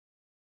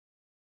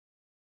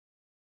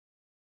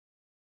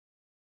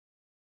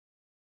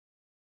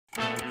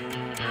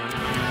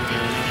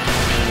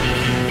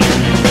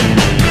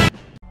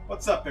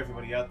What's up,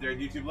 everybody out there in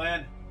YouTube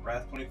land?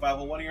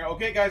 Wrath2501 here.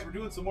 Okay, guys, we're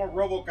doing some more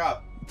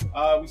Robocop.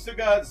 We still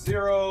got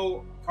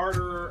Zero,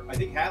 Carter, I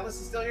think Atlas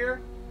is still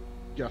here?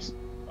 Yes.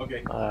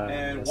 Okay,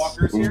 and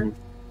Walker's here?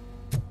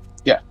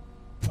 Yeah.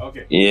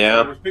 Okay.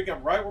 Yeah. So we're picking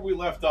up right where we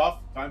left off.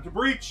 Time to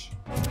breach!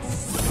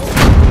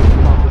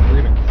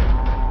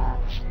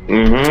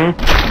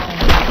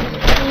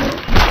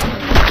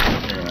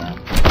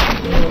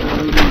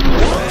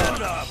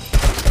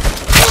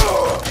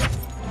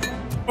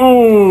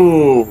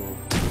 Ooh.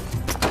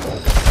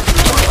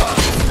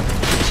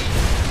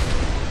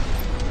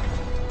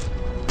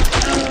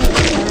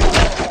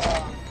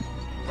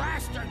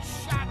 Bastard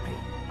shot me.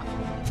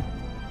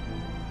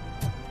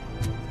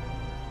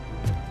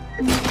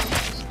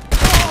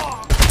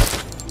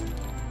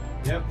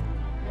 Yep.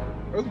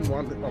 I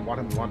want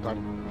him one time.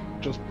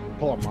 Just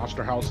pull a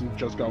monster house and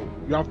just go,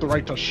 you have the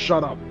right to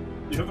shut up.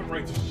 You have the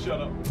right to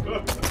shut up.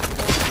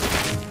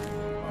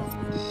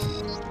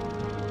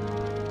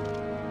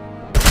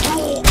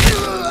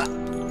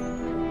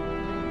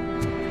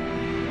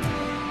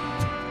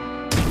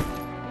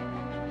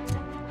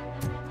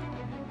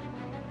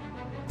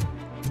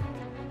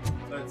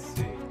 Let's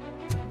see.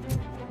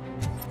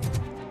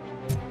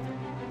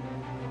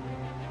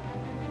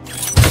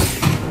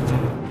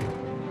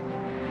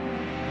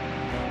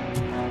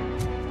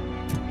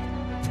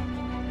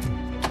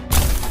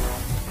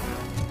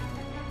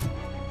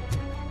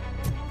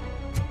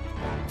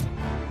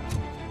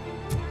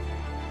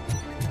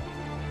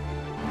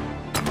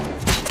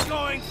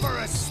 Going for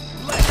a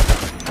split.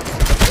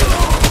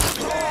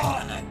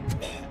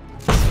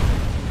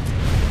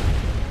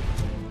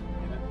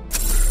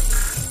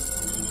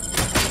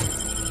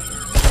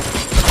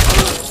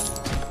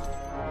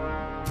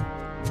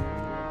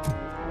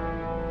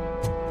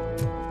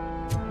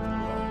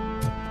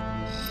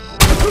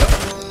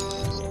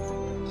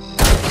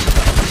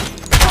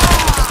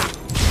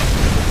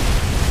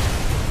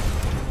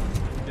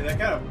 Yeah, that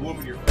kind of blew up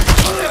in your face.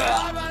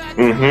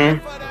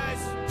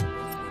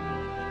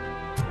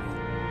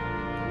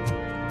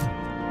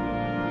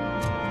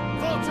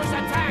 Vultures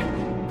attack!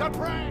 The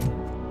prey!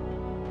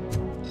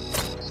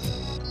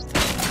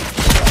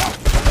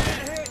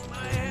 Hit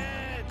my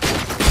head!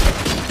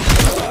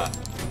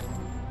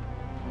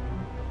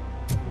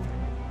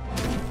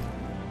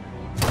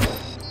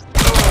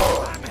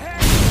 I'm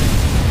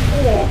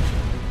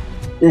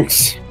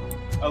hit!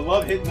 I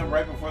love hitting them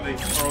right before they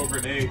throw a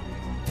grenade.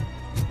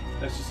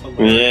 That's just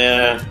hilarious.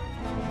 Yeah.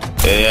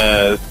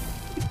 Yeah.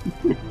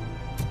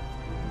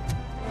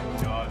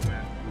 God,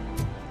 man.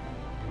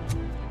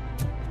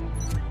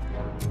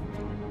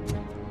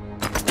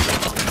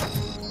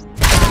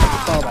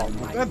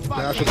 That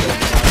dash is the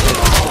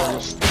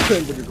scariest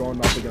thing when you're going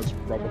up against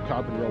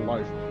Robocop in real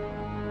life.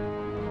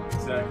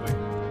 Exactly.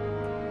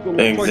 So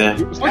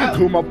Exactly. It's like a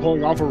Kuma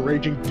pulling off a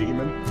raging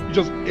demon. He's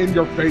just in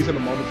your face in a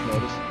moment's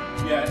notice.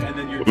 Yeah, and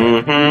then you're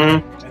dead.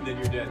 And then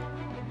you're dead.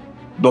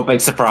 No big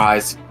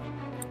surprise.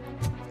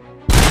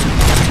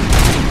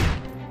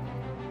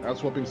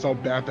 That's whooping so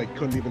bad they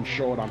couldn't even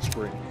show it on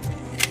screen.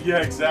 Yeah,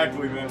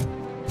 exactly, man.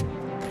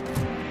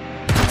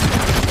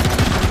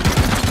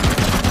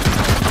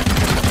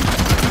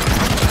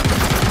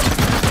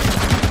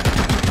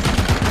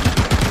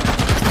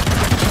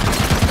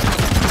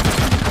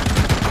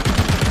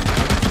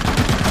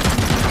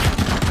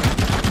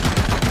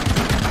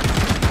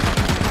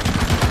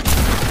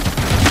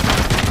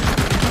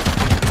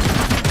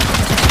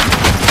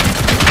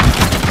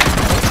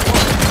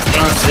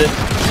 That's it.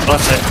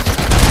 That's it.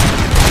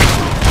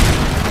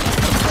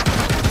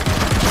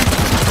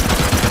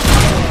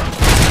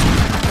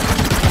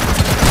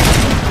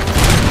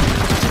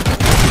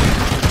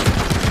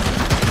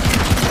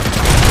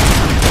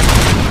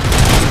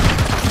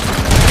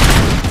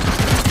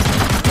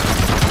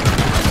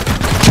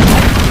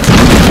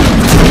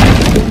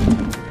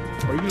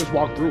 Or you can just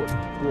walk through it.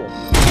 Cool.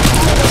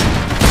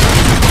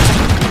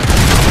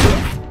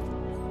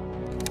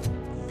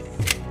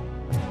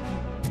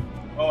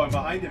 Oh, I'm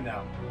behind him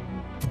now.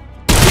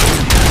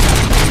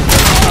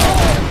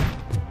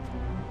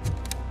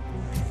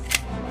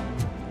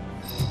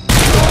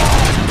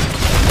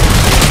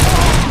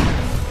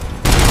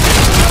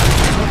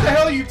 What the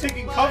hell are you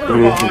taking cover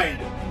behind?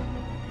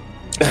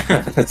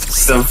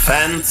 Some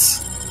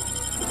fence.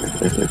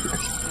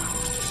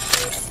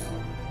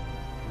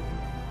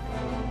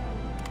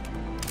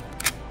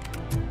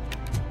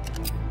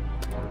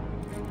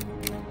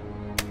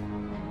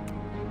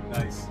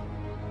 Nice.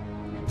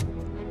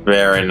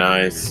 Very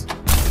nice.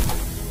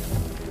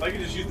 I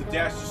can just use the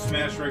dash to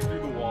smash right through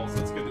the walls.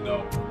 That's good to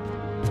know.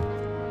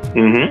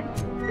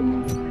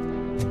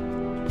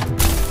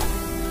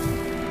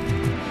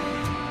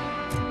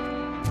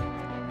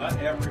 Not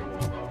every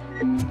wall, though.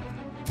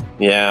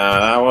 Yeah,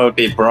 that would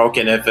be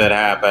broken if it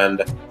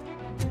happened.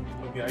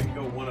 Okay, I can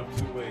go one of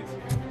two ways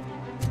here.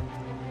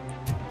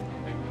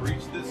 I can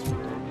breach this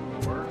room,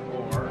 or...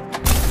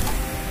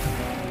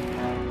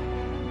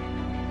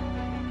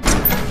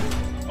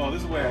 Oh,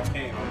 this is the way I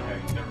came. Okay,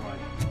 never mind.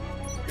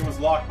 It was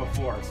locked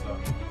before, so.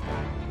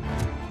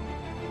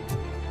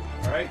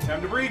 Alright,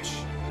 time to breach.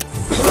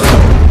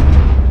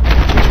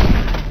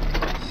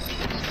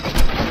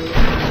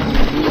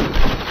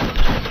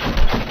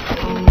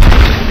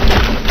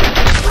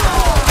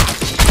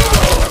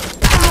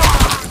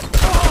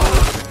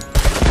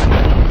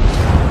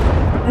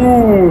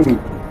 Ooh.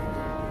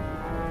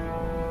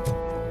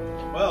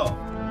 Well,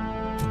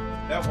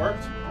 that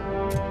worked.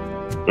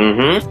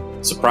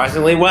 Mm-hmm.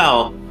 Surprisingly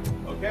well.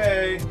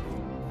 Okay,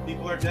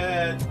 people are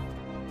dead.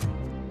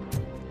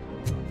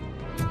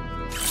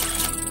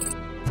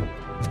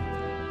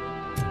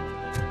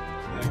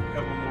 And a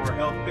couple more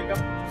health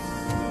pickups.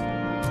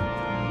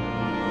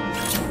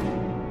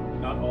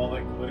 Not all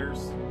that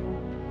glitters.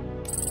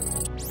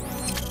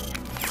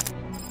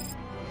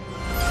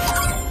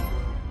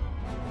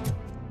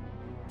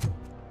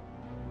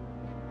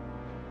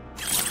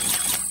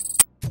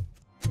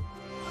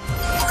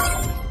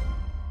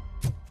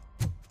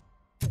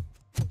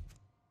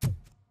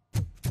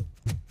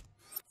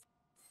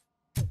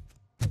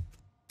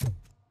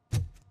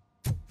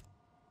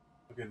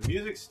 Okay, the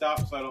music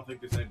stopped, so I don't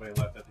think there's anybody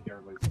left. I think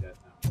everybody's dead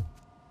now.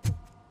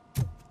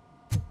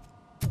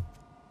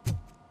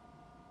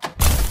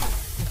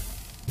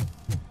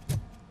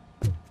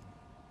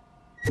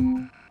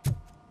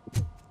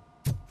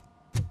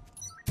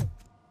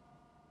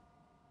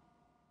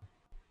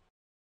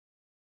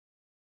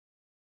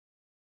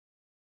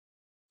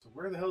 So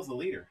where the hell's the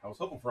leader? I was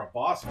hoping for a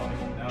boss fight.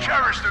 No.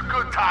 Cherish the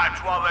good times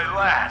while they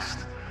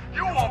last.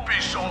 You won't be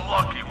so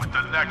lucky with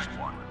the next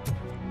one.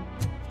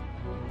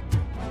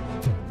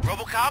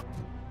 Robocop?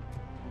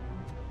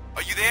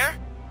 Are you there?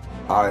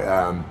 I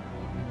am.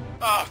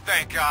 Oh,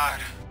 thank God.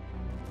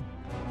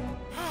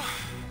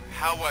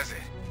 How was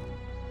it?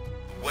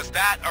 Was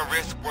that a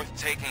risk worth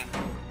taking?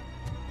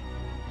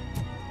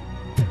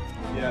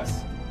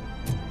 Yes.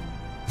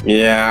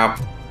 Yeah.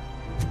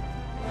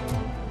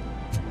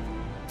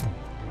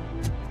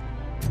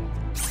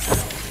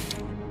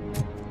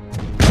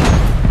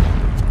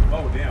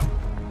 Oh, damn.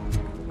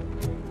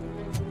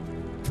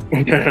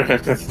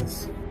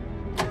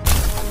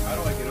 How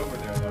do I get over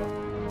there, though?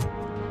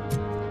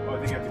 Oh, I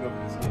think I have to go for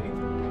this gate.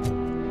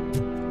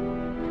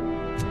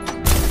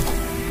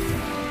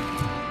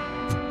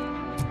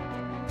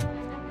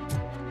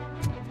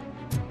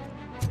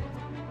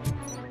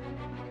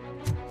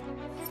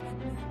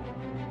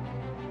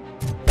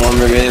 Or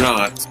maybe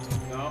not.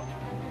 No?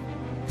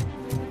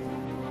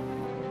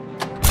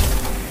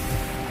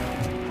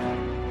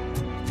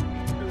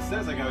 It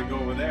says I gotta go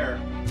over there.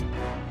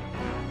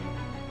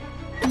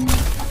 The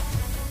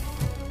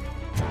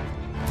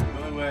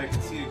only way I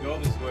can see to go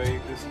this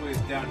way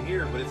is down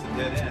here, but it's a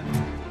dead end.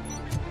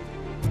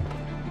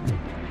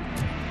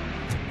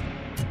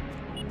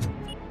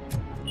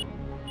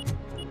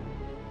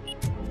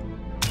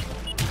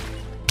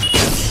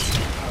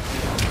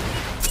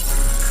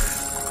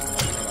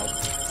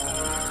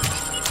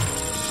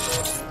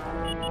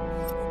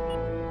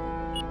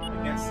 I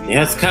can't see.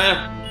 Yeah, it's kind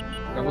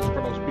That was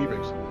for those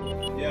beavers.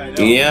 Yeah, I of.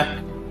 know.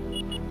 Yeah.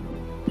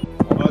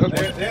 Oh,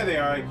 there they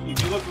are.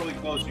 If you look really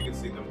close, you can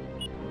see them.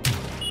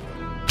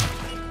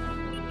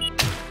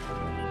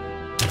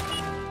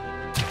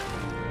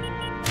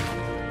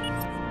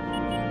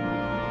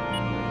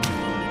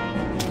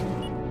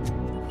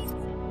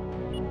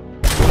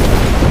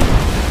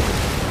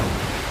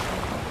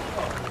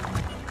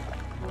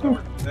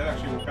 That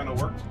actually kind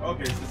of worked.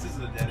 Okay, so this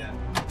isn't a dead end.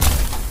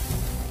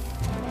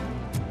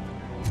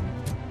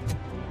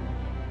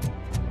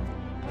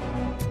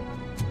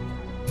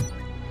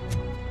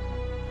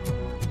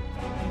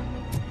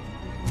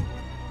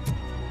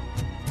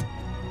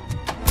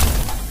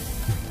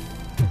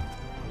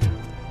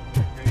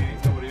 Okay,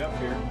 ain't nobody up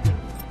here.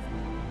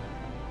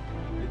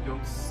 I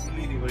don't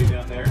see anybody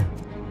down there.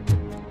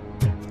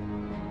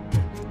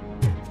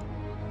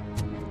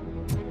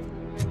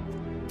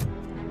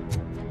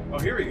 Oh,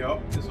 here we go.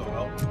 This will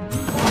help.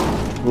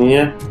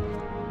 Yeah.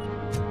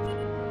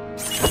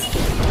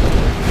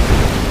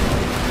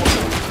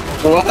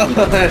 What? That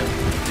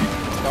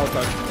was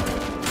that.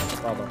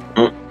 Bravo.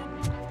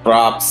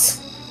 Props.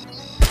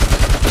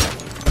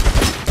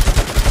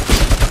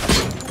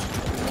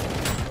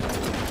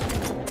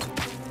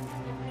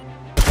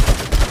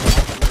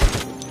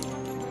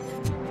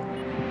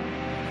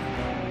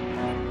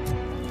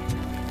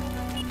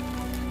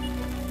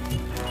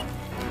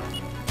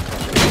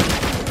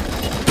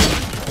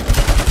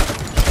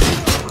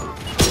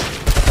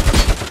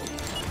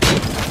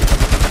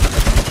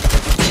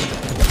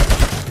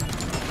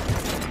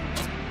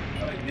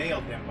 I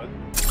nailed him, but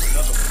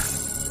another one.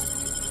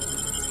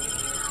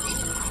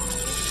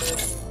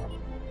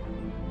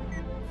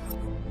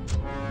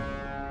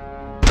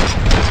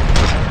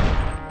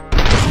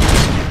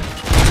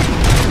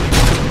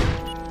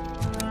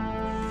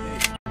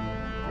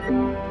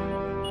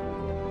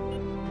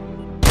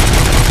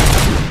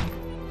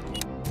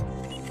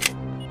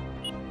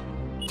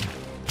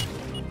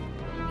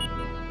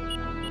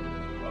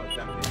 Oh, it's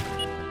empty.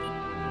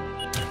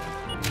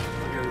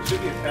 Okay, there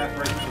should be a path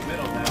right through the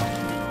middle now.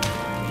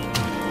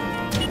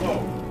 Whoa.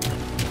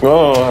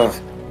 Oh.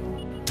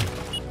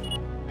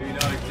 Maybe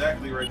not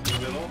exactly right to the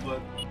middle, but...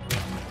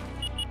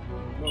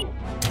 Whoa.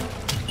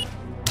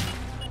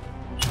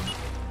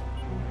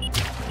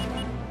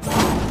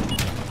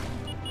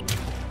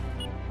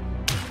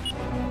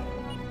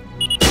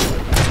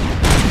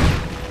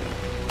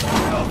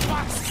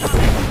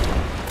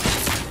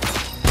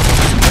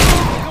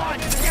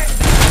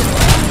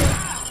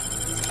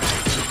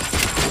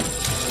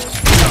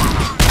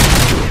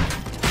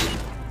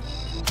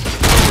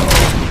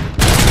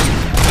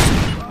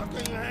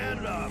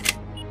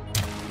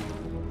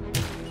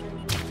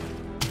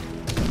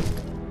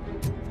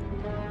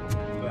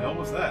 The hell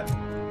was that?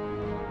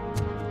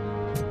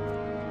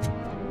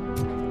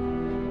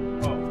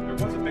 Oh,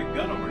 there was a big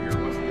gun over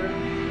here, wasn't there?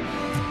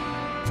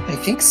 I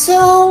think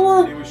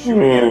so. It was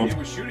shooting at me. It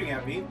was shooting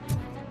at me.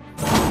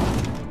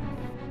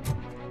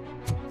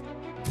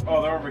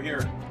 Oh, they're over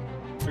here.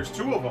 There's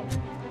two of them.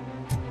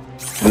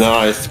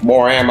 Nice,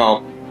 more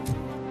ammo.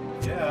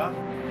 Yeah.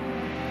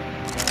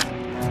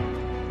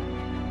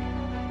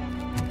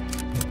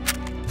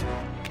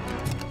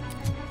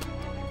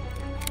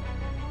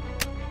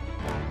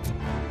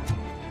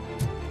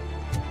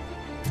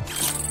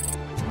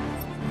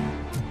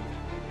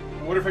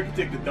 What if I could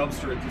take the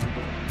dumpster into the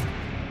door?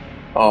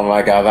 Oh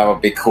my god, that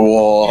would be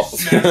cool.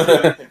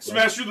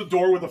 Smash through the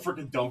door with a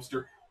freaking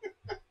dumpster.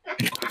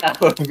 That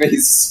would be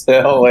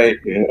silly.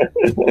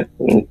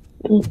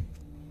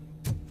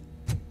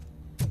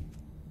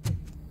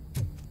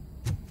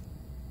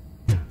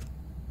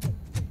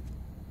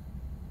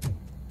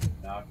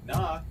 Knock,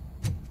 knock.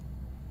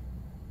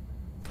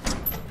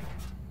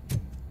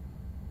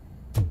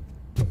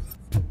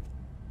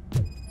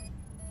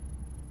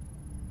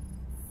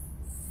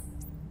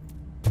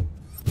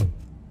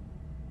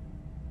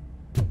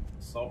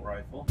 Assault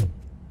rifle.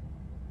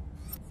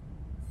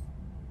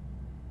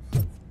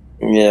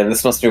 Yeah,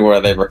 this must be where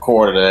they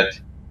recorded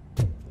it.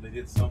 They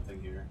did something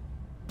here.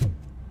 They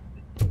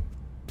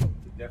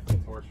definitely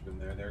torched him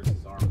there. There's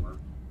his armor.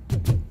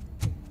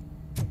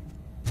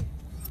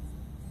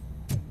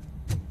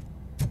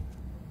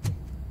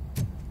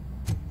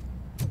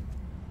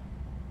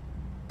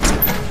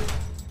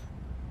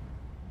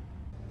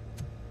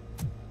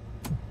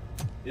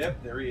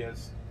 Yep, there he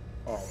is.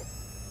 Oh.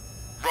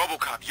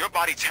 Robocop, your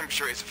body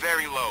temperature is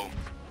very low.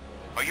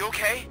 Are you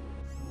okay?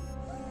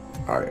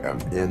 I am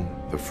in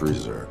the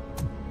freezer.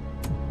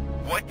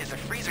 What is a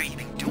freezer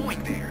even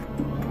doing there?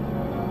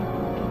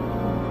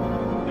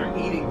 They're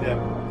eating them.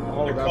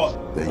 Oh, They're that's...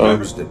 called- They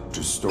used it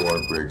to store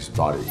Briggs'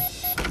 body.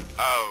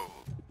 Oh.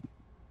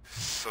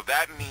 So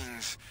that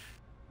means...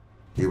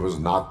 He was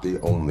not the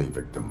only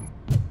victim.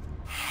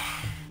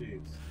 Jeez.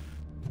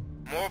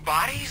 more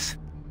bodies?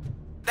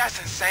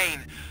 That's insane.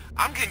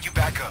 I'm getting you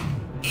back up,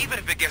 even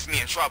if it gets me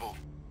in trouble.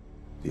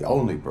 The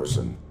only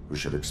person who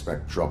should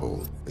expect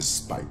trouble is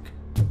Spike.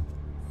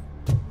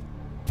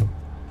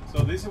 So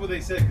this is what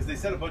they said, because they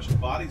said a bunch of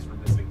bodies were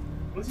missing.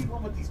 What does he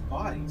want with these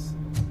bodies?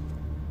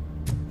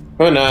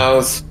 Who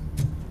knows?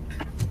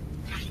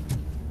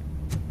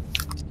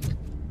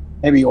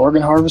 Maybe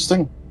organ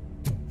harvesting?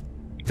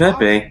 Could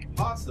be.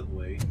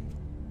 Possibly.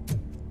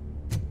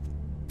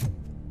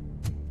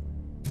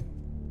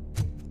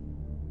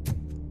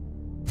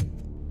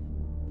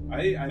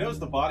 I noticed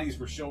the bodies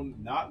were shown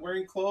not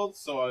wearing clothes,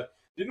 so I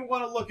didn't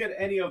want to look at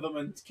any of them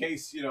in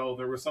case, you know,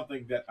 there was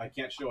something that I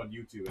can't show on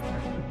YouTube.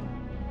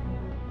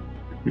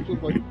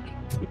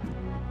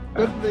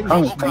 Good thing I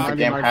don't he's think the mainly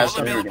game has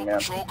robot. everything, man.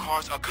 Patrol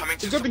cars are coming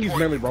to It's a good thing he's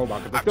support mainly you.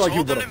 robot, because I I've feel like he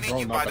told would them have to meet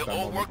you thrown by up the at that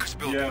old moment. workers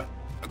building. Yeah.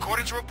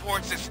 According to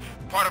reports, it's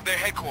part of their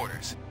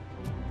headquarters.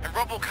 And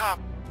Robocop,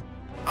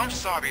 I'm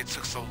sorry it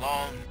took so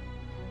long.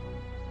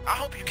 I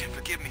hope you can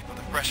forgive me for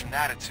the freshman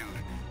attitude.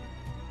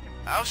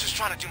 I was just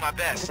trying to do my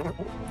best.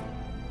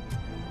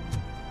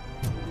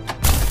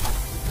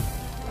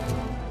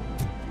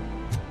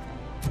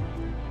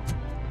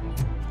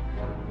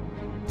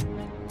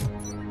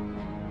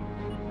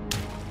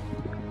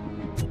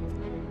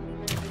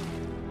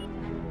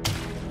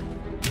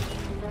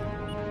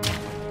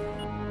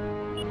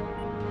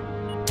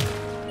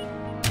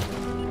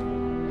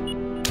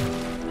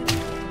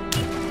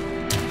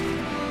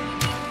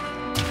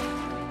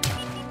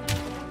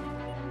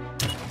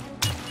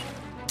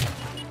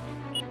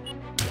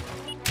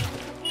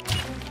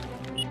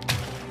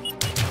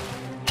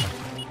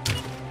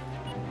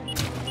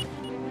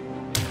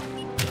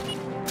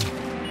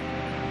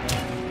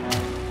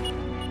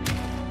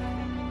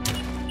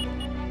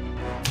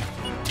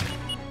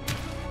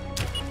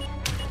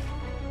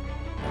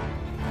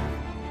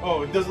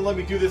 Oh, it doesn't let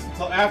me do this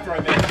until after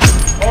I'm in.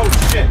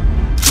 Oh, shit!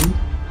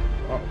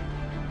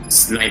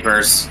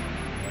 Snipers.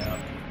 Yeah.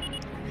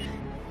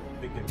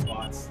 Thinking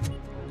bots.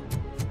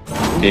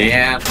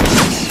 Yeah.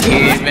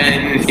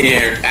 Even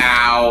here.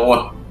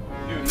 Ow.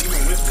 Dude, even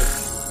with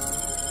this.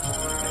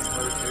 Nice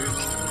bird,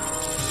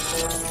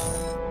 dude.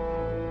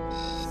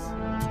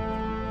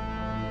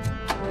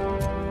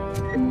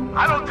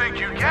 I don't think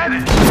you get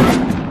it.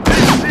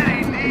 This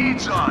city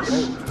needs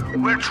us.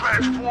 We're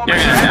transforming You're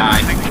gonna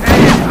die.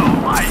 decay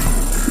into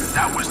life.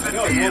 That was the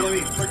No, it deal. won't let me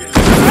friggin'.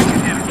 I can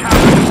hear the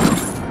cows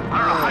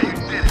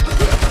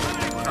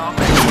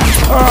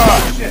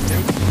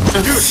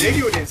They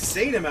do an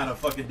insane amount of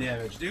fucking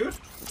damage, dude.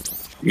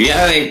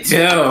 Yeah, they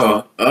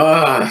do.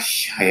 Ugh.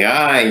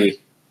 Ay.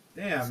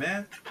 Damn,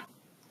 man.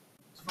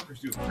 These fuckers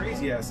do a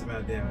crazy ass amount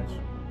of damage.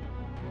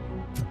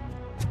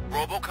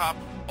 Robocop,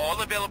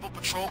 all available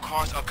patrol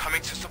cars are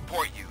coming to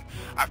support you.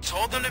 I've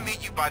told them to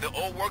meet you by the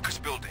old workers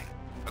building.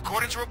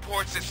 According to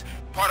reports, it's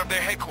part of their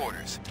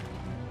headquarters.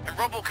 And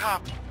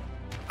Robocop,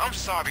 I'm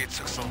sorry it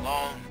took so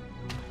long.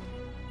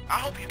 I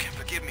hope you can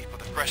forgive me for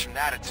the freshman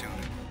attitude.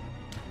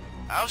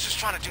 I was just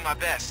trying to do my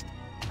best.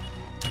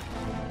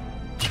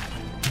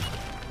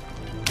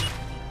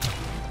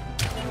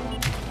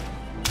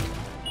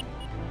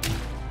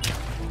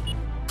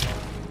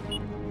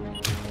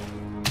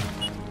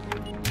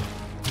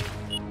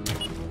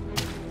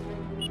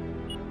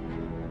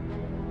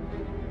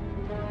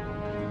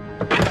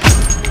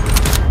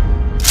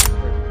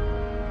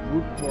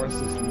 Brute force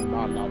is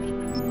not an option.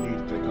 You need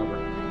to take cover.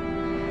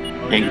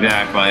 Oh, yeah.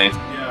 Exactly.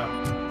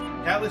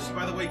 Yeah. Atlas,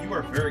 by the way, you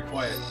are very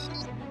quiet.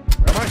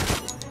 Am I?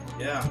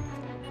 Yeah.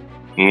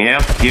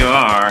 Yep, you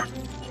are.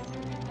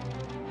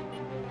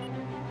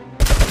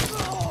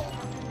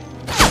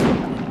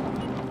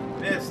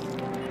 Missed.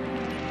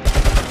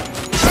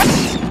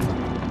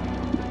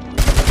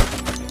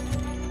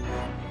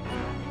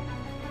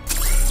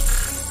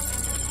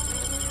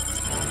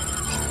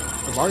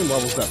 The volume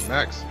level's at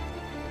max.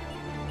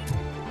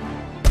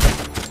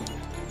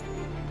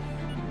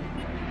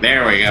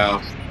 There we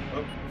go.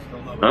 Oh,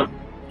 still not. Huh?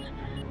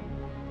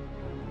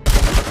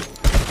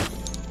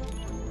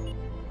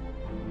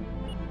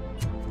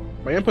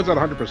 My input's at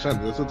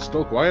 100%. Is it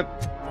still quiet?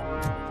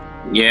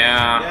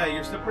 Yeah. Yeah,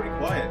 you're still pretty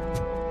quiet.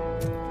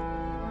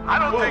 I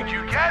don't think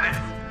you get it.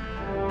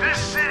 This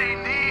city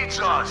needs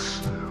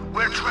us.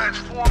 We're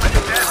transforming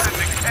death and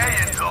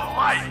decay into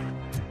life.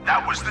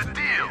 That was the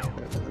deal.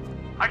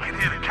 I can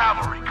hear the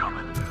cavalry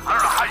coming. I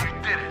don't know how you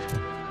did it,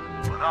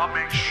 but I'll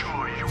make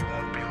sure you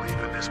won't be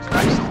leaving this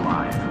place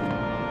alive.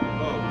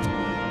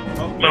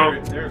 Oh, No.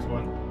 there's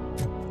one.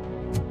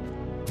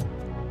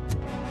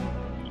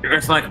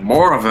 There's like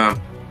more of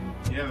them.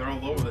 Yeah, they're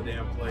all over the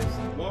damn place.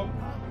 Whoa.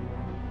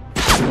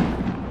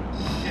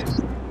 Shit.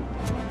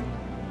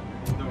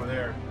 It's over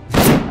there.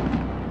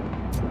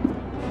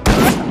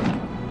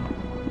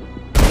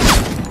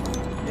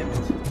 Damn it.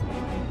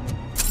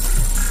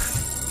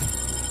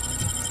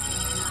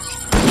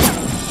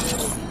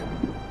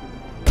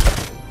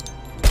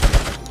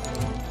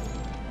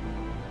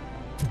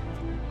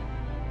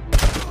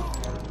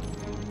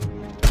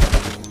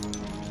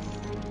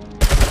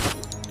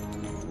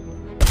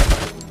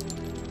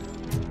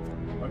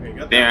 Okay,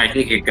 got There, that I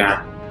think it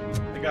got.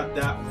 I got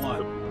that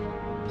one.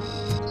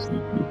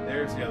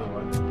 There's the other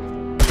one.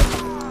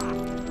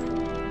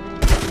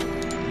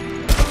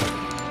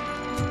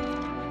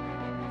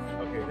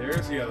 Okay,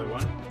 there's the other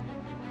one.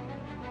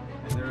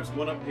 And there's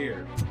one up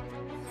here.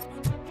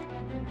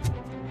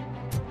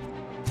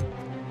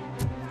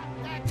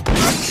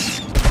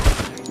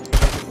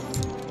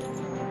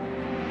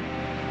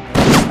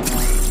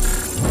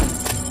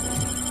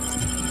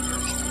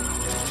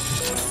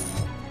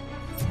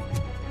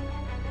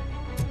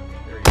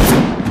 There you go.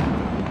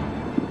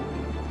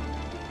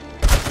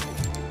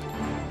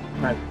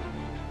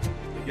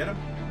 You get him?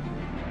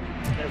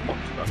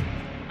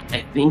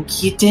 I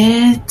think you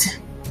did.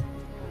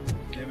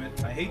 Damn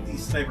it. I hate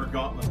these sniper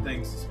gauntlet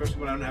things, especially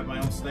when I don't have my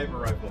own sniper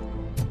rifle.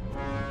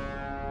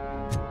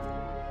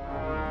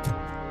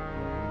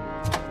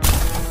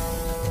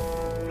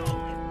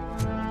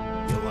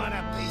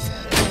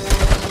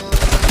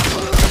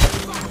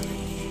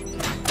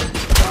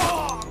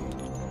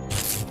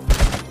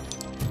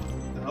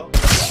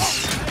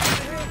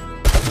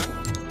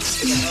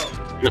 The hell?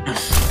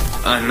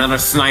 Another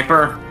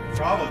sniper.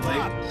 Probably.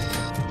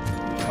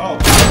 Oh.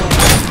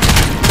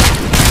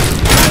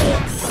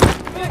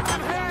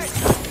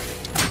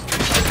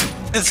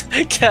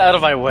 Get out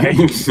of my way.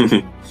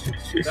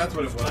 That's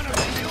what it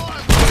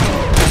was.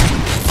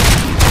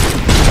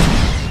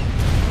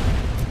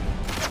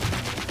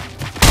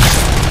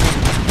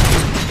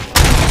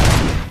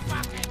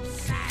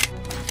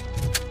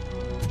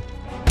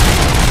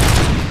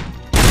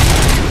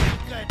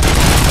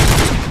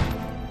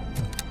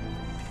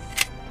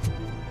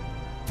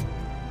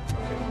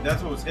 Okay,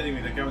 that's what was hitting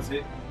me. The guy was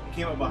hit. He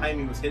came up behind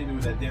me and was hitting me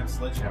with that damn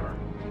sledgehammer.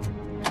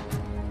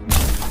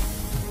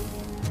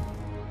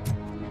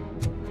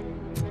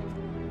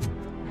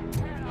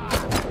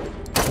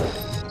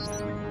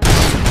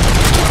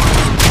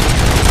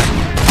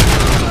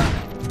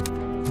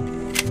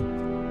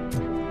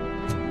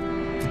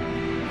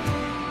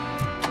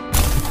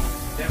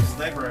 Damn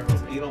sniper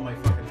rifles ate all my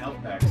fucking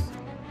health packs.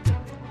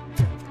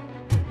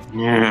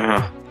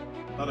 Yeah.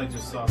 I thought I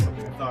just saw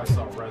something. I thought I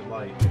saw a red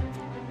light.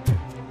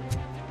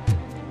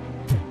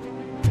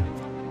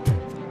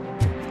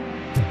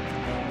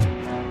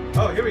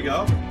 Oh, here we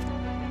go.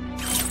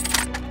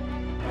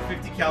 A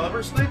 50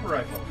 caliber sniper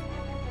rifle.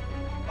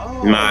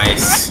 Oh.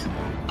 Nice.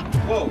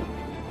 Whoa.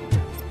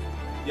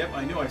 Yep,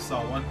 I knew I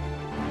saw one.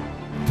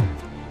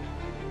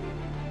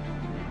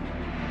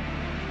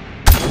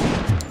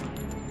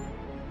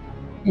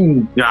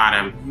 Got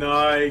him.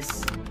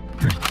 Nice.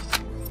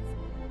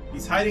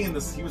 He's hiding in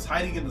the. He was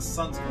hiding in the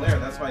sun's glare.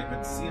 That's why I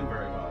couldn't see him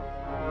very well.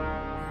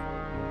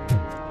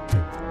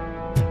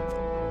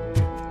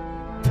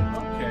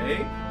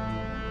 Okay.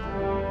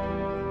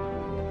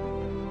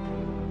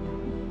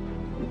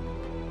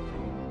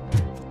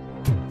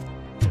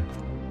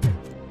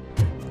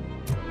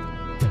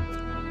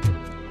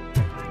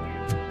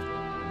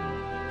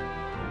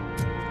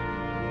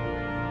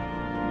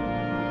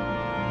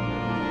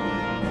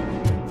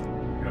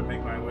 I'm gonna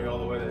make my way all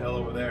the way the hell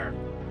over there.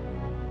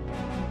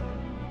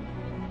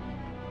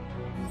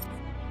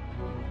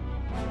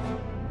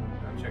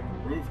 Check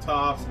the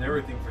rooftops and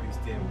everything for these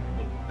damn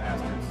little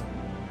bastards.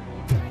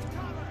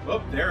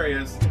 Oh, there he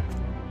is.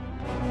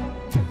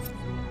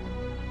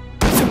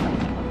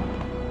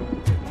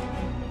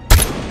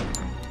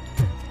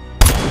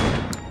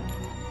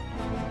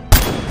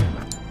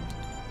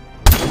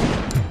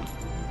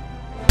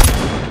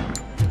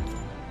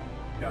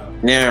 Got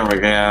him. There we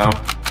go.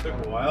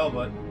 Took a while,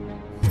 but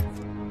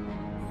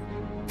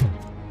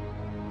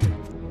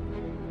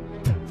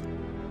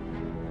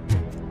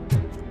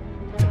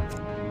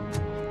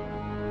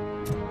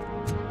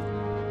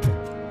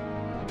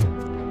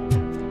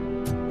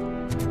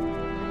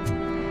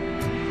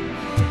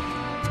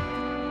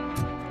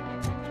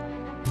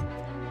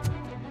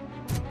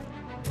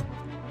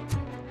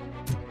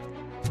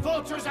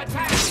Vultures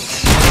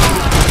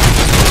attack!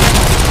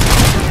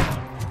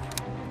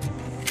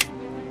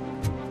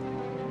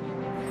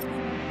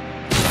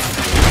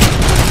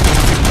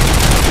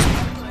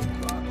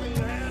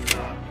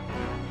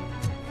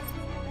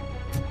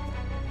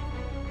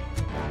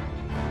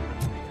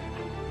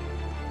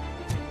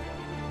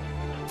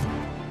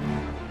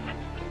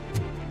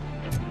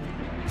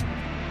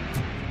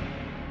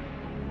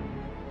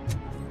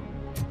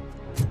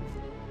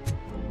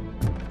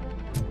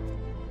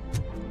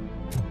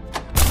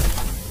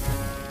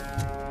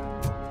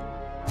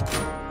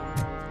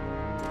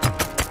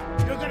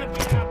 You're gonna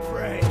be our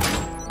prey.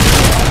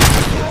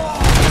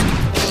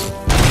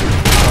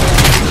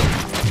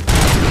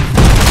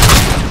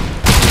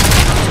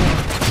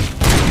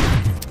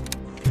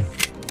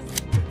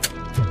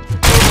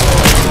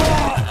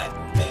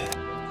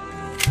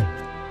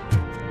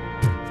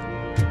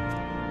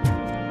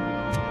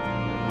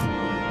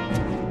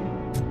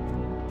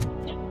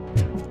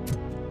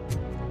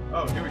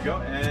 oh, here we go,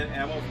 and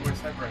ammo for my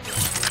sniper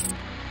rifle.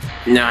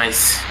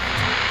 Nice.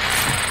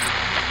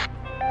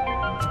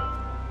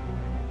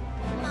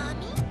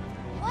 Mommy,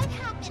 what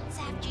happens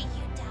after you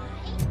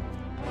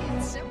die?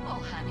 It's simple,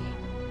 honey.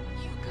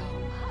 You go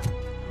up.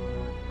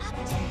 Up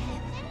to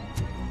heaven?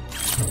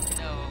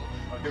 No,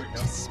 Oh, here we up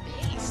go. to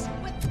space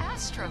with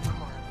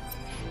AstroCorp.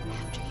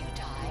 After you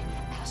die,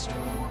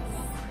 AstroCorp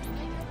will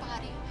cremate your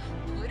body,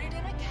 put it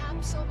in a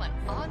capsule and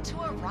onto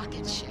a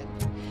rocket ship.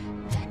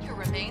 Then your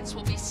remains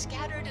will be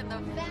scattered in the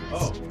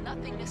vast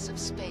nothingness of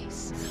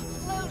space,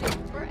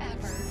 floating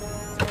forever.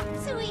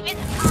 So even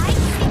I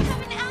can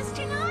become an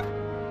astronaut?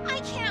 I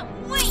can't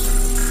wait!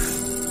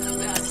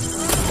 That's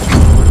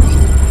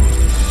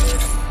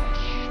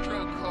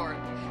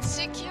AstroCorp.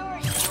 Secure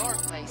your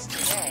place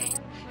today.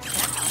 Now, the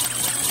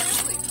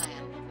assembly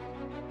plan.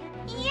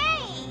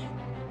 Yay!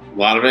 A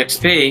lot of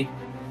XP.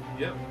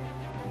 Yep.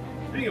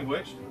 Speaking of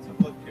which, let's have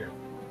a look here.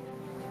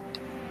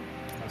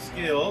 My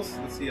skills.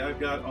 Let's see. I've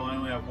got. Oh, I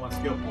only have one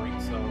skill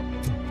point, so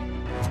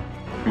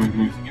I'm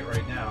using it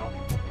right now.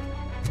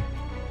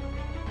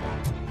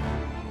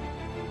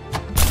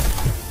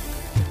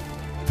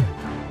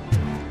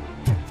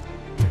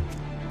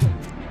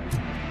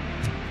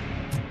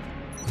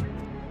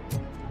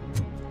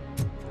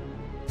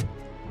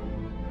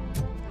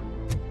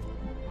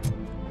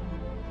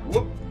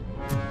 Whoop.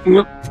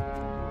 Yep.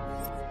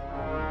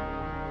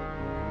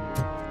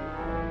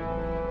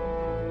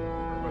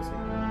 Where was he?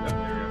 Yep,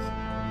 there he is.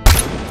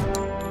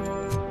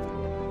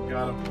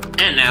 Got him.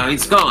 And now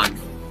he's gone.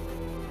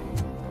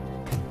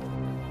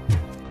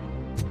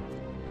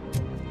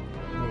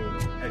 Boom.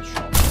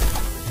 Headshot.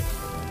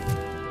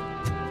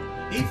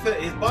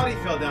 His body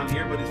fell down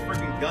here, but his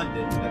freaking gun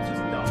didn't. That's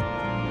just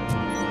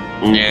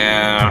dumb.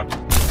 Yeah.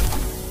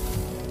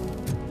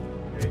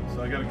 Okay,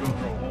 so I gotta go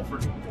through a whole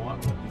freaking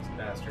gauntlet of these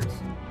bastards.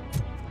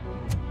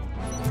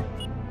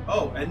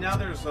 Oh, and now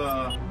there's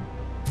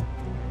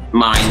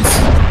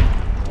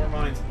Mines. more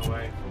mines in the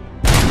way.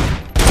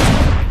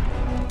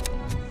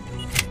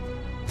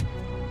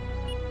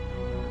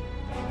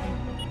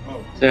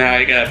 Oh, So now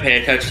you gotta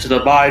pay attention to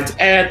the mines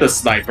and the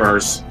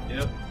snipers.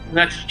 yep.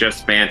 That's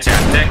just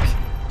fantastic.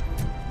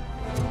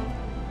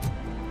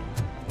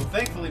 Well,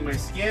 thankfully my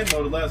scan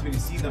mode allows me to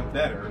see them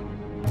better.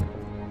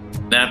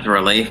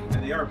 Naturally.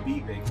 And they are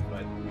beeping,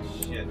 but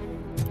shit.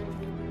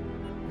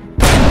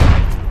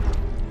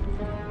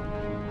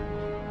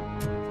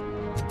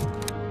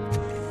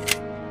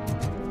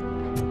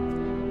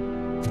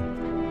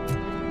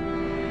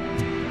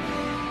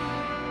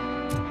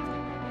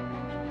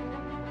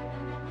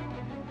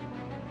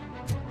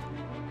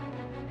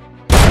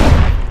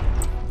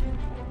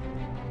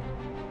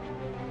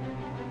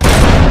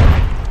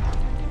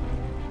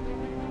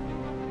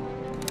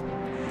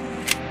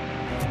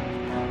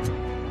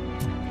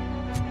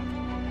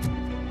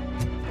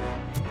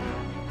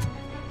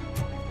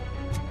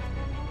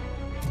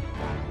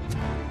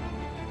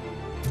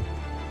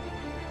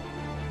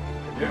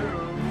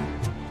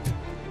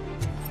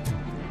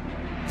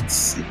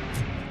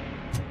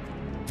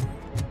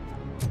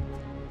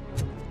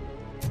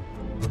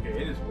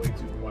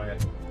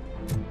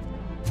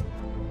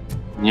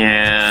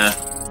 Yeah,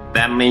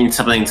 that means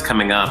something's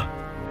coming up.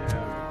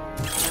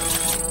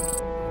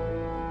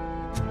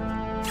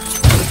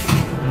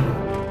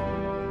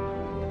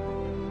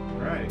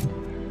 Right.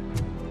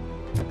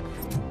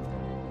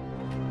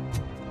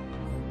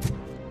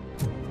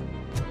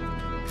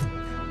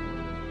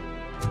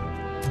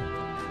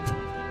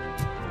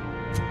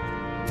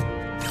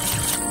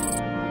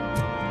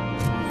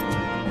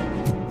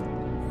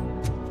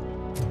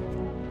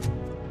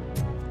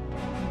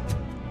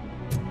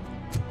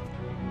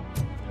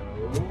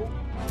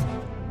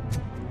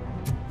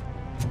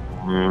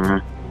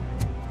 Mm.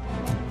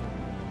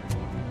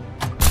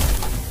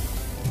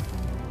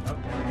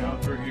 Okay, we go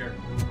through here.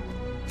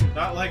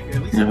 Not like,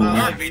 at least it's not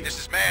like. Harvey, this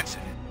is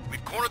Manson.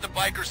 We've cornered the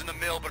bikers in the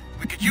mill, but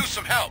we could use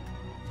some help.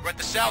 We're at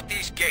the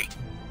southeast gate.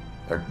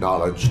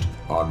 Acknowledged.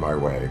 On my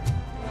way.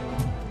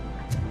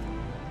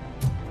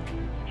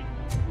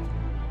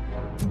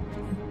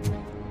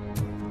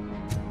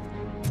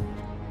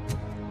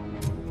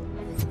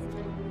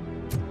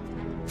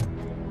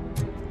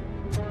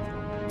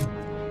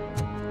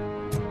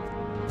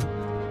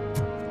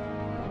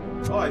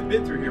 Oh, I've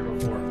been through here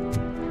before.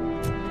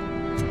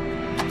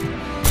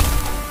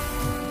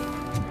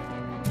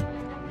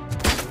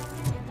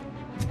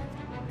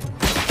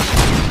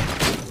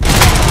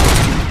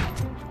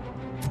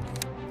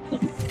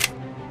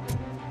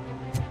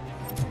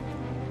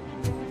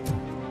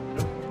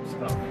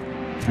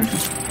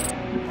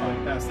 I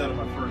passed out of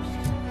my first.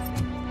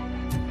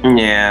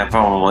 Yeah,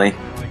 probably.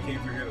 When I came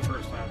through here the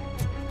first time.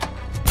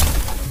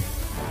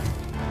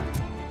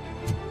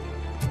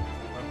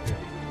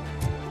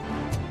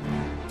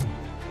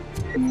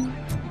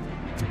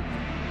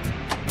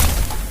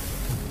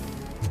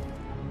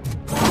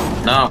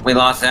 No, we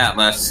lost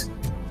Atlas.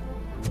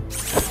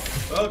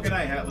 Well, good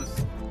night, Atlas.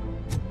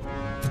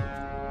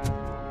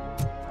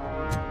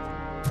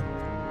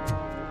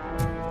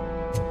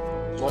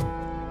 What?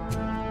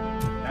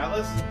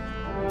 Atlas?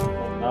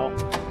 No.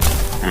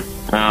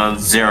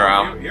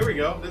 0. Here we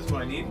go. This is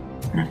what I need.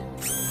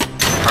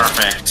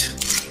 Perfect.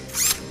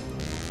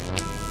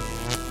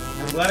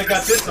 I'm glad I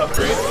got this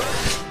upgrade.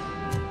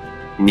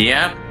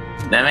 Yep,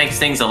 that makes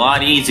things a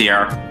lot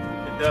easier.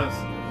 It does.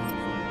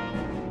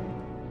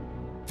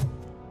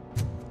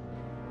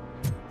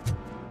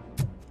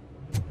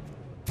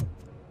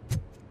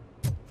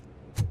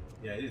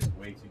 Yeah, it is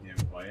way too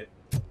damn quiet.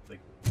 Like,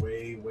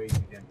 way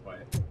too damn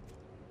quiet.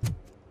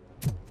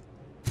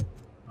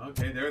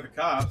 Okay, there are the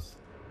cops.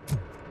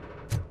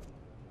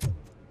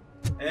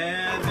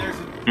 And there's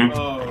a...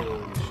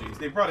 Oh, jeez.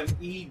 They brought an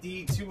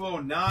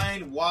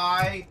ED-209.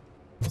 Why?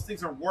 Those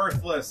things are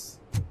worthless.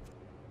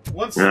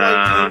 One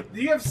slight...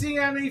 Do you have seen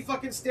how many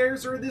fucking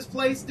stairs are in this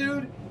place,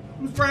 dude?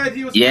 Whose bright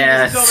idea was making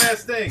this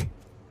dumbass thing?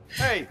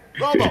 Hey,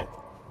 Robo!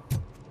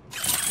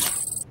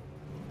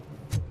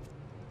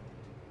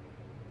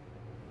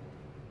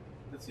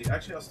 Let's see.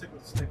 Actually, I'll stick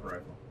with the sniper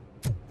rifle.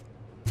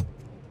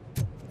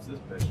 What's this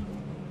bitch?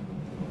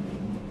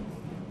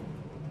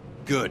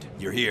 Good,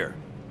 you're here.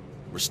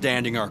 We're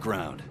standing our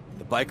ground.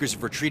 The bikers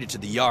have retreated to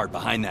the yard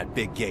behind that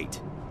big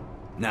gate.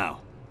 Now,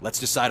 let's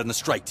decide on the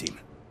strike team.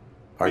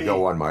 I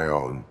go on my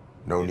own.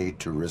 No need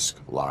to risk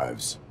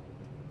lives.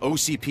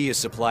 OCP has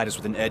supplied us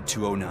with an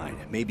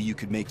ED-209. Maybe you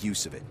could make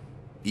use of it.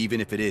 Even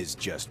if it is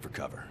just for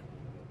cover.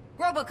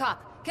 Robocop,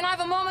 can I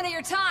have a moment of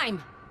your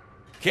time?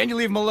 Can you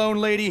leave him alone,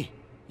 lady?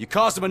 You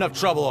caused him enough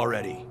trouble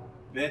already.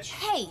 Bitch.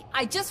 Hey,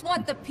 I just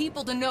want the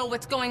people to know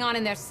what's going on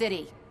in their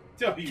city.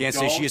 Can't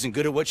say she isn't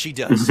good at what she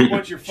does. You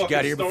want your She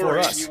got here before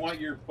us. You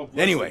want your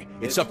Anyway,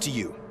 it's up to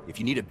you. If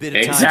you need a bit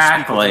of time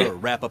to speak with her or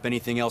wrap up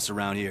anything else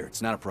around here,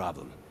 it's not a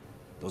problem.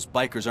 Those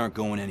bikers aren't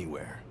going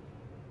anywhere.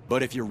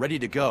 But if you're ready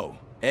to go,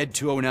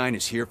 ED-209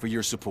 is here for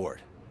your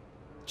support.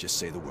 Just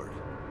say the word.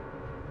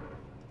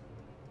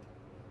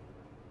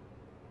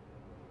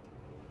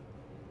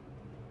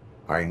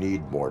 I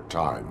need more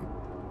time.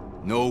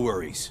 No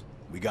worries.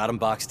 We got him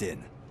boxed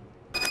in.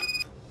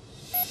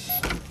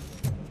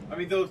 I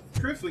mean, though,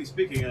 truthfully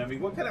speaking, I mean,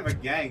 what kind of a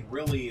gang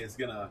really is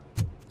gonna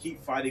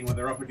keep fighting when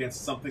they're up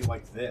against something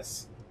like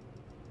this?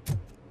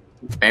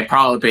 They'd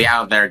probably be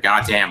out of their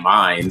goddamn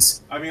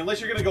minds. I mean, unless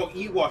you're gonna go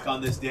Ewok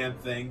on this damn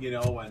thing, you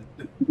know, and...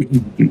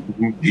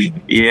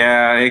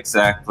 Yeah,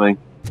 exactly.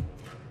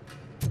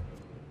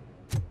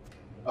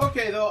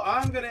 Okay, though,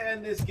 I'm gonna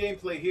end this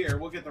gameplay here.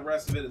 We'll get the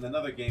rest of it in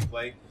another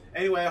gameplay.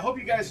 Anyway, I hope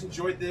you guys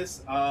enjoyed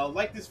this.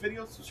 Like this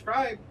video,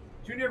 subscribe,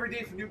 tune in every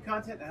day for new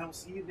content, and I will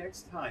see you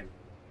next time.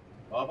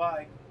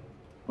 Bye-bye.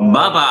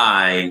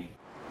 Bye-bye.